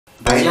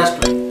Cheers to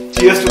life.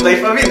 Cheers to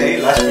life अभी नहीं,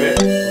 last में.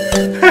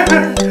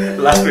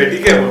 Last में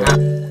ठीक है वो.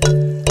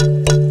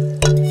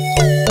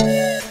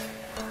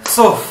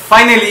 So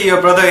finally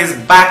your brother is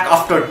back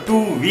after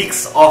 2 weeks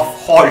of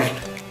halt.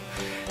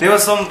 There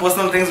were some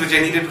personal things which I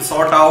needed to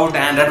sort out,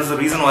 and that was the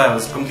reason why I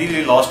was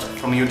completely lost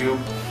from YouTube.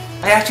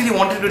 I actually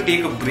wanted to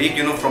take a break,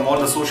 from all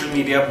the social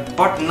media,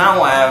 but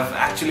now I have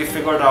actually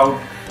figured out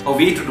a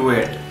way to do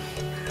it.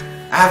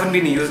 I haven't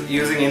been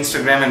using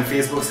Instagram and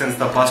Facebook since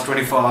the past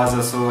 24 hours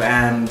or so,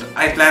 and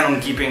I plan on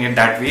keeping it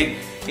that way.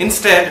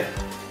 Instead,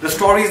 the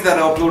stories that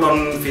I upload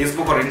on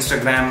Facebook or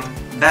Instagram,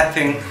 that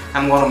thing,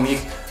 I'm gonna make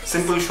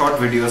simple short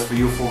videos for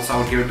you folks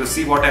out here to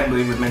see what I'm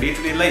doing with my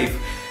day-to-day life.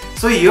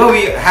 So here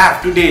we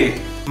have today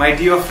my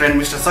dear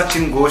friend Mr.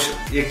 Sachin Ghosh,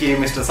 aka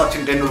Mr.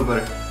 Sachin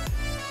Tendulkar.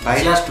 Bye.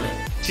 Cheers to life.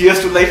 Cheers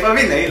to life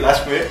अभी नहीं,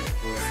 last में.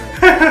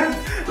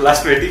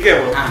 Last में ठीक है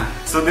वो.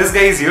 So this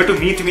guy is here to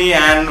meet me,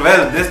 and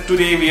well,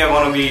 today we are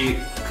going to be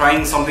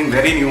trying something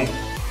very new.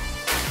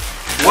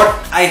 What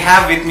I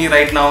have with me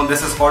right now,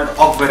 this is called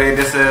Akabare.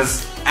 This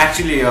is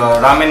actually a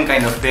ramen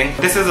kind of thing.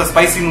 This is a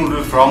spicy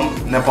noodle from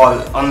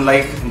Nepal,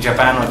 unlike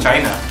Japan or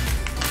China.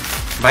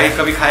 भाई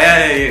कभी खाया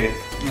है ये?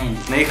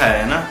 नहीं खाया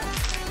है ना?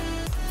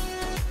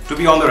 To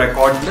be on the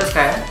record,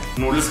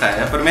 noodles खाया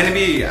है, पर मैंने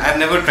भी I have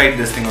never tried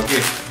this thing,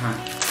 okay?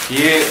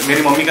 ये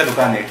मेरी मम्मी का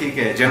दुकान है, ठीक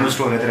है, जनरल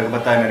स्टोर है, तेरे को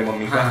पता है मेरी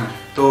मम्मी का.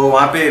 तो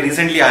वहाँ पे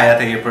रिसेंटली आया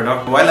था ये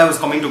product. While I was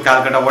coming to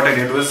Calcutta, what I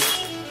did was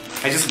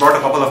I just brought a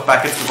couple of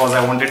packets because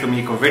I wanted to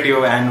make a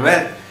video, and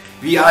well,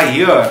 we are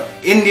here,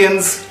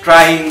 Indians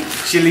trying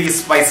chili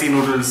spicy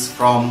noodles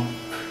from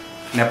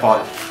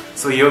Nepal.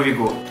 So here we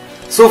go.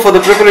 So for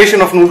the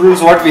preparation of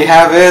noodles, what we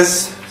have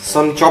is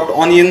some chopped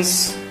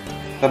onions,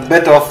 a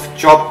bit of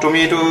chopped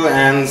tomato,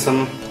 and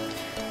some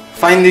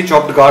finely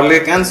chopped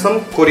garlic, and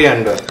some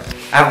coriander.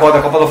 I've got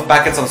a couple of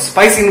packets of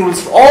spicy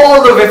noodles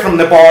all the way from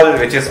Nepal,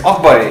 which is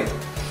Akabare.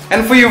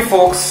 And for you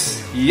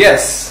folks,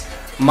 yes,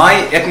 my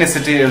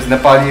ethnicity is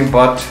Nepali,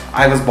 but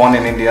I was born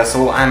in India,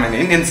 so I'm an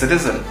Indian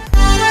citizen.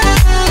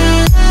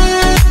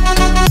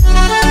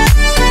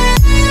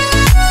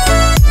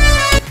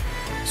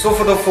 So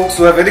for the folks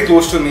who are very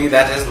close to me,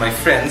 that is my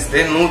friends,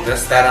 they know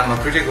this, that I'm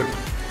a pretty good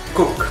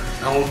cook.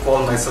 I won't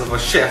call myself a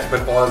chef,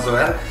 because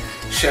well,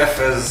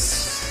 chef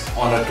is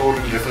on a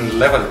totally different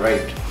level,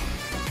 right?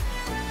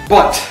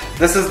 But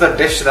this is the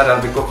dish that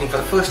I'll be cooking for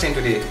the first time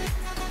today.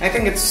 I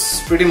think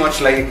it's pretty much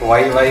like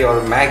YY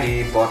or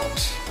Maggi,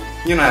 but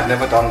I've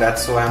never done that,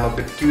 so I'm a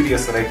bit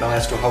curious right now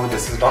as to how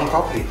this is done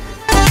properly.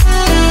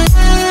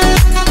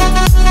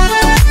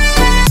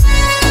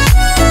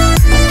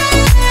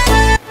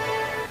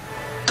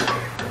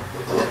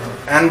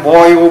 And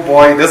boy oh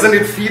boy, doesn't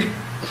it feel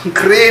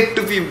great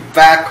to be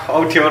back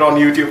out here on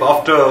YouTube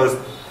after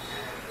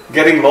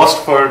getting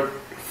lost for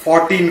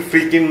 14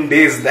 freaking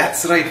days.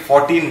 That's right,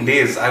 14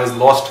 days I was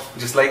lost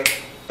just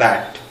like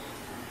that.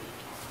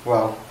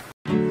 Wow.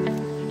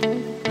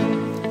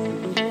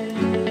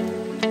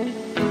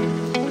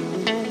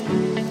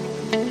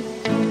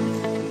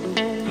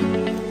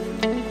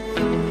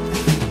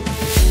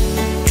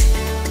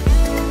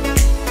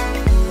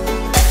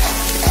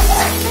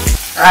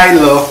 I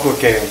love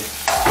cooking.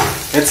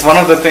 It's one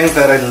of the things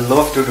that I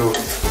love to do.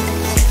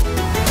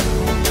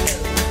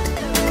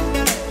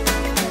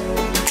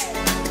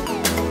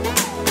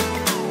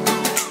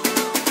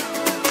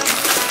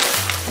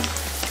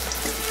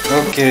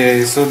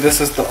 Okay, so this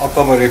is the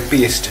Akabare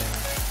paste.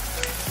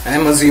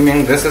 I'm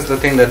assuming this is the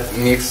thing that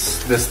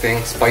makes this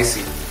thing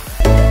spicy.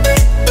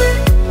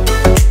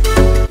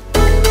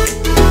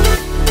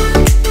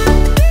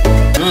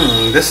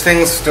 This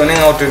thing's turning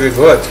out to be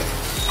good.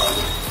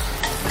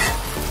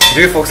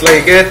 Do you folks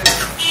like it?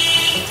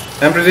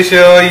 I'm pretty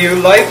sure you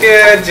like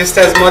it just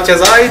as much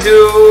as I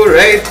do,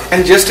 right?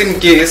 And just in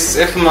case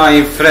if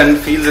my friend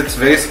feels it's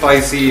very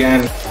spicy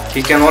and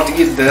he cannot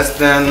eat this,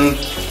 then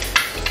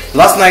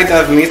last night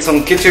I've made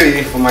some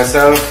khichdi for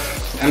myself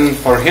and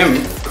for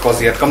him, because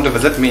he had come to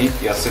visit me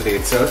yesterday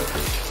itself.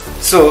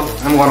 So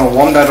I'm gonna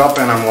warm that up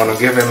and I'm gonna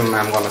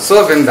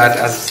serve him that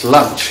as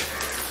lunch.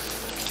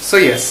 So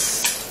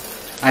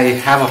yes, I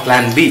have a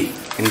plan B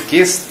in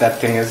case this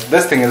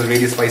thing is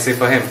really spicy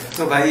for him.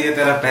 So bhai, ये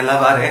तेरा पहला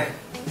बार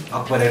है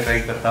Akabare try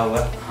करता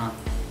हुआ.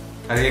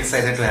 Are you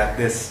excited to have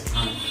this?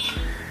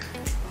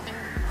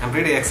 I'm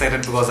pretty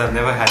excited because I've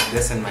never had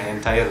this in my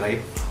entire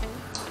life.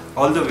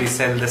 Although we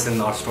sell this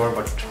in our store,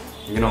 but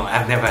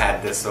I've never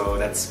had this, so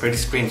that's pretty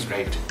strange,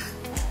 right?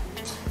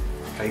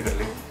 Try कर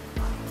ले.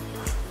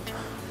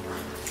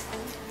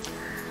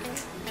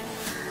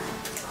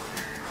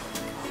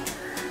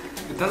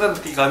 इतना ज़्यादा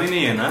तीखा भी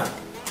नहीं है ना?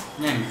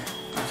 नहीं.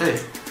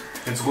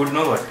 It's good,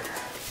 no? But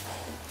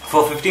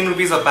for 15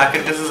 rupees a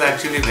packet, this is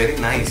actually very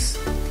nice.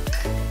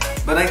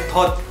 But I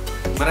thought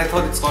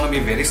it's gonna be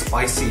very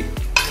spicy,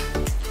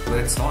 but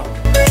it's not.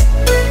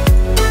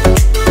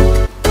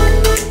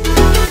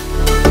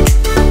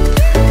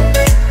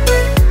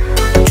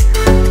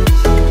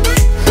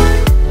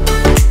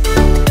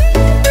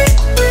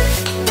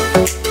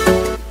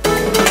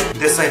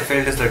 This I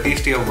felt is the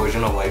tastier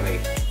version of YY.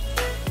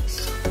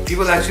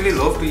 people actually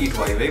love to eat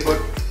Wai Wai, but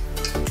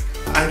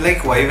I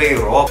like Wai Wai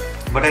raw,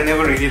 but I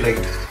never really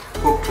liked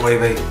cooked Wai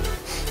Wai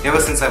ever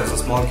since I was a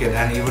small kid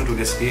and even to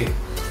this day.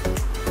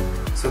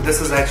 So this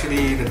is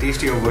actually the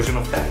tastier version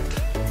of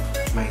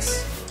that.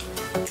 Nice.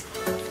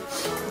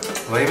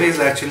 Wai Wai is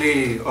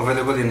actually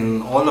available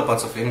in all the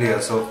parts of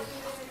India, so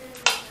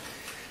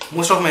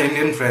most of my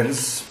Indian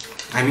friends,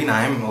 I mean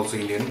I am also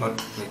Indian,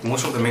 but like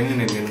most of the many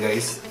Indian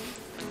guys,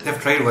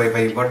 they've tried Wai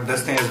Wai, but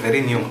this thing is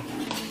very new.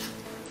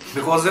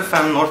 Because if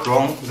I'm not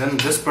wrong, then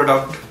this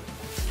product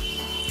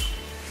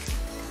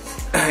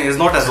is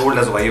not as old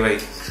as Wai Wai,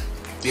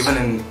 even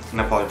in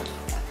Nepal,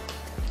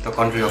 the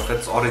country of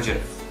its origin.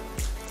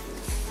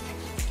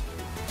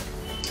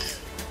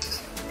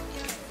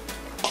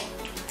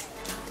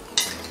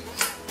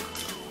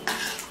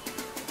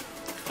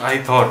 I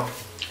thought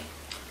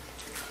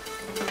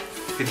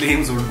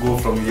fillings would go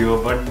from here,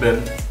 but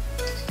then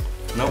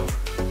nope.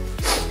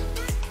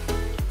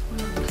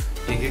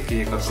 एक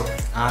ये कर दो,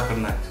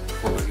 करना है,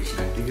 photo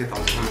खींचना है, ठीक है?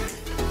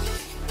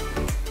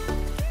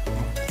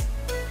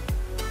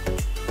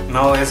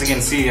 Now, as you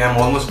can see, I'm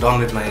almost done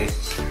with my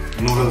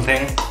noodle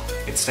thing.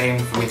 It's time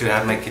for me to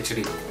have my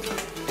khichdi.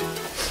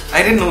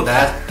 I didn't know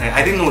that.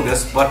 I didn't know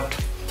this, but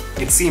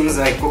it seems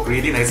I cook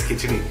really nice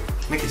khichdi.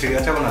 मैं खिचड़ी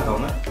अच्छा बनाता हूँ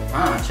ना?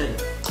 हाँ अच्छा है.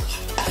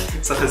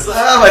 सब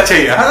अच्छा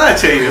ही है, हाँ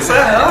अच्छा ही है,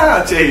 हाँ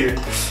अच्छा ही है.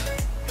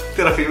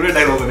 तेरा फेवरेट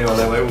डायलॉग होने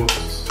वाला है भाई वो.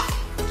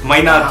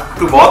 महीना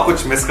तू बहुत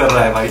कुछ मिस कर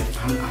रहा है भाई.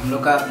 हम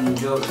लोग का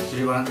जो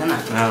खिचड़ी बनाते हैं ना,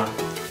 हाँ,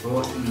 वो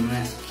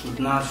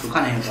उतना सूखा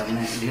नहीं होता,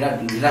 मैं ढीला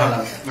ढीला होता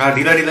है. हाँ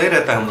ढीला ढीला ही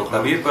रहता है हम लोग का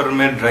भी, पर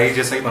मैं ड्राई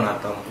जैसा ही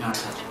बनाता हूँ.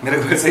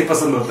 मेरे को ऐसा ही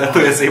पसंद होता है, तो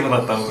ऐसे ही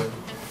बनाता हूँ मैं.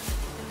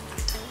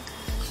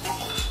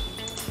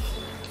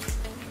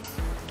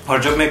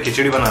 और जब मैं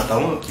खिचड़ी बनाता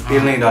हूँ,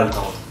 तेल नहीं डालता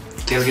हूँ.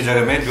 तेल की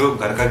जगह में जो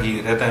घर का घी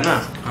रहता है ना,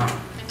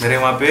 मेरे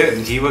वहाँ पे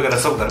घी वगैरह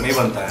सब घर में ही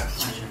बनता है,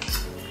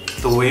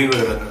 तो वही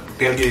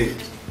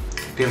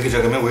तेल की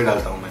जगह में वही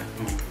डालता हूँ मैं.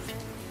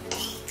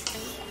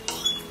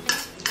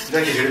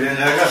 खिचड़ी देने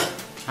जाएगा?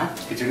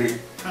 खिचड़ी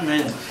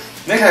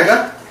नहीं खाएगा?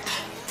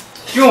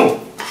 क्यों?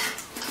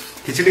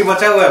 खिचड़ी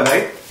बचा हुआ है भाई.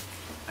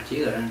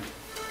 ठीक है,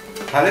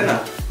 खा लेना.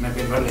 मैं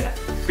पेट भर गया.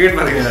 पेट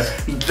भर गया.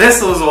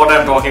 This was what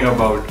I'm talking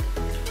about.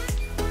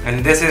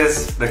 And this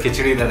is the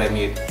khichdi that I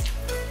made.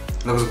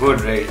 Looks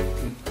good, right?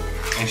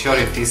 I'm sure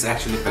it tastes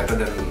actually better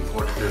than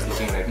what it is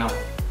looking right now.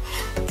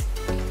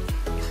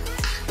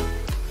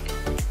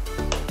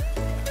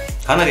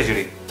 खाना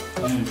खिचड़ी.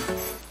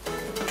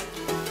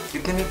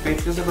 कितने में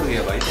पेट कैसे भर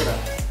गया भाई तेरा?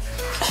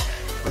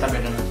 छोटा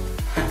पेट है ना.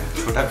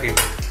 छोटा पेट.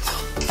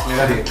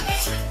 मेरा भी.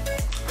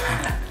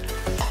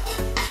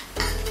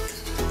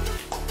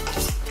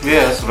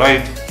 Yes,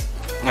 right.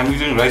 I'm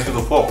using rice with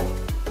a fork.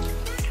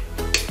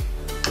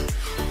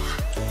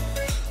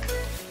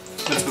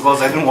 That's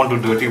because I didn't want to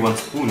dirty one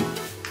spoon.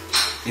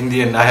 In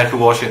the end, I had to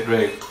wash it,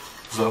 right?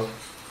 So,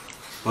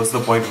 what's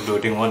the point of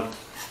dirtying one?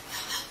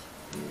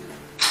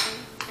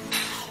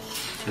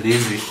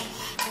 Lazy.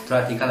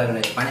 थोड़ा तीखा लग रहा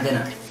है, पानी देना.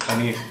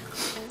 पानी.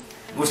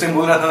 उस time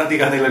बोल रहा था ना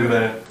तीखा नहीं लग रहा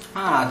है.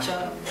 हाँ अच्छा,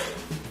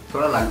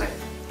 थोड़ा लग रहा है.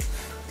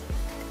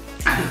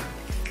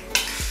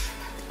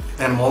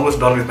 And I'm almost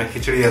done with my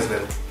khichdi as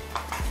well.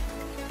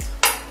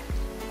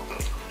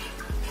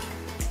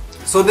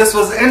 So this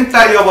was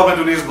entirely about my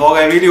today's vlog.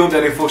 I really hope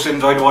that you folks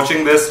enjoyed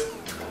watching this.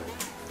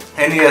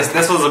 And yes,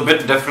 this was a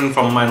bit different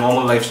from my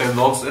normal lifestyle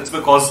vlogs. It's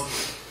because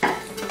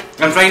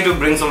I'm trying to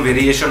bring some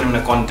variation in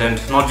the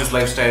content, not just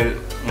lifestyle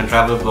and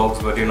travel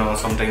vlogs, but you know,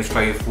 sometimes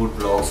try food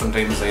vlogs,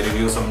 sometimes I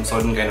review some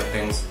certain kind of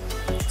things.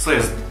 So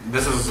yes,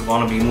 this is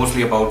gonna be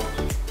mostly about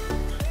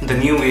the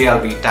new way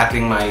I'll be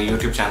tackling my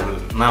YouTube channel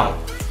now.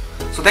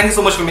 So thank you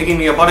so much for making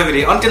me a part of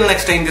it. Until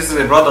next time, this is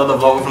your brother, the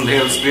vlogger from the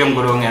hills, PRIYAM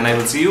GURUNG, and I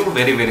will see you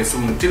very very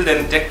soon. Till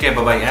then, take care,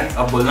 bye bye, and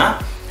abulna,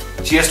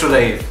 cheers to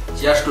life.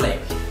 Cheers to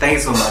life. Thank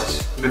you so much.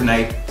 Good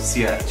night.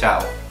 See ya. Ciao.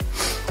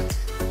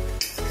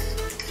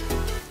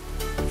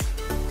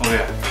 Oh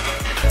yeah.